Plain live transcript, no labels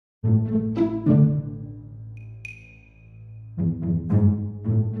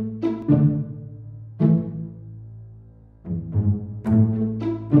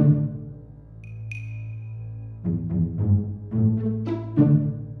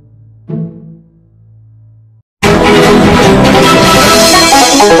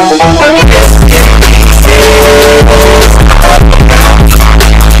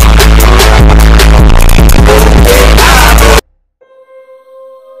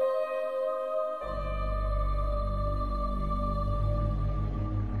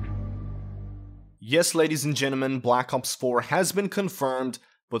Yes, ladies and gentlemen, Black Ops 4 has been confirmed,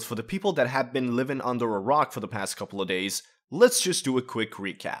 but for the people that have been living under a rock for the past couple of days, let's just do a quick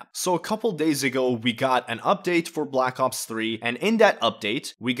recap. So a couple days ago, we got an update for Black Ops 3, and in that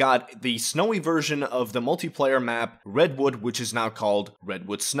update, we got the snowy version of the multiplayer map, Redwood, which is now called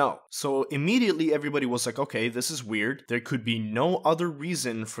Redwood Snow. So immediately everybody was like, okay, this is weird. There could be no other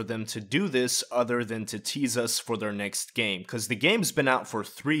reason for them to do this other than to tease us for their next game, because the game's been out for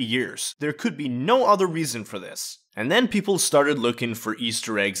 3 years. There could be no other reason for this. And then people started looking for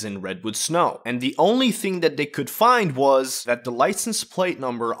Easter eggs in Redwood Snow, and the only thing that they could find was that the license plate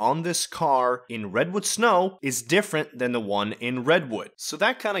number on this car in Redwood Snow is different than the one in Redwood. So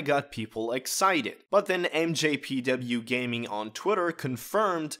that kind of got people excited. But then MJPW Gaming on Twitter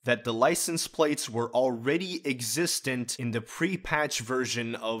confirmed that the license plates were already existent in the pre-patch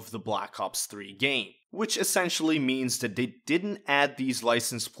version of the Black Ops 3 game, which essentially means that they didn't add these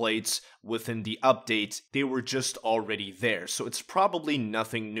license plates within the update, they were just already there. So it's probably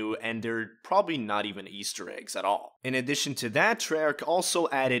nothing new, and they're probably not even Easter eggs at all. In addition to that, Treyarch also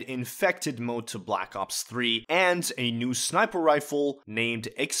added Infected mode to Black Ops 3 and a new sniper rifle named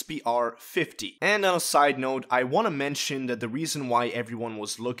XPR-50. And on a side note, I want to mention that the reason why everyone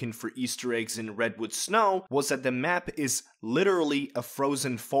was looking for Easter eggs in Redwood Snow was that the map is literally a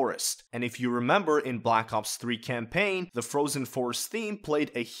frozen forest. And if you remember, in Black Ops 3 campaign, the frozen forest theme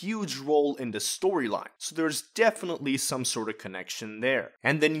played a huge role in the storyline, so there's definitely some sort of connection there.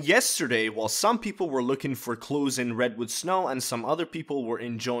 And then yesterday, while some people were looking for clues in Redwood Snow and some other people were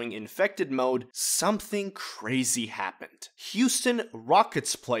enjoying Infected mode, something crazy happened. Houston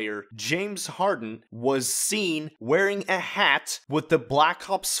Rockets player James Harden was seen wearing a hat with the Black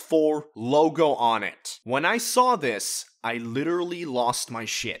Ops 4 logo on it. When I saw this, I literally lost my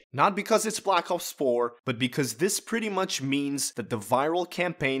shit. Not because it's Black Ops 4, but because this pretty much means that the viral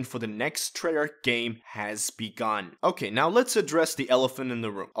campaign for the next Treyarch game has begun. Okay, now let's address the elephant in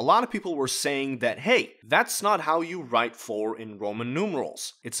the room. A lot of people were saying that, hey, that's not how you write 4 in Roman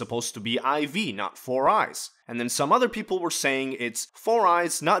numerals. It's supposed to be IV, not 4 eyes. And then some other people were saying it's 4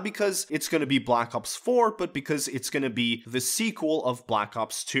 eyes, not because it's going to be Black Ops 4, but because it's going to be the sequel of Black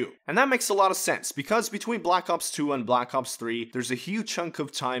Ops 2. And that makes a lot of sense, because between Black Ops 2 and Black Ops 3, there's a huge chunk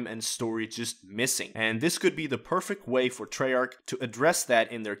of time and story just missing. And this could be the perfect way for Treyarch to address that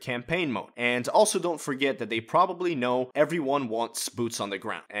in their campaign mode. And also don't forget that they probably know everyone wants boots on the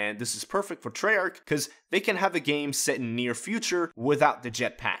ground. And this is perfect for Treyarch, because they can have a game set in near future without the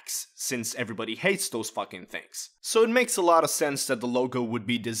jetpacks, since everybody hates those fucking things. So it makes a lot of sense that the logo would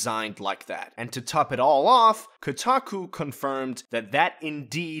be designed like that. And to top it all off, Kotaku confirmed that that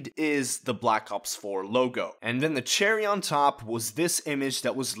indeed is the Black Ops 4 logo. And then the cherry on top was this image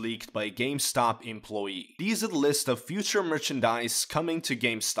that was leaked by a GameStop employee. These are the list of future merchandise coming to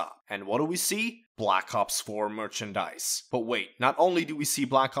GameStop. And what do we see? Black Ops 4 merchandise. But wait, not only do we see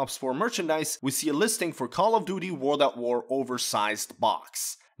Black Ops 4 merchandise, we see a listing for Call of Duty World at War oversized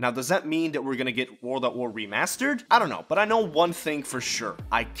box. Now, does that mean that we're gonna get World at War Remastered? I don't know, but I know one thing for sure.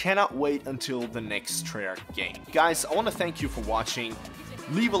 I cannot wait until the next Treyarch game. Guys, I want to thank you for watching.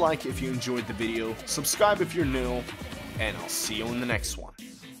 Leave a like if you enjoyed the video, subscribe if you're new, and I'll see you in the next one.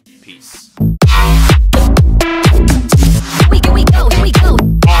 Peace.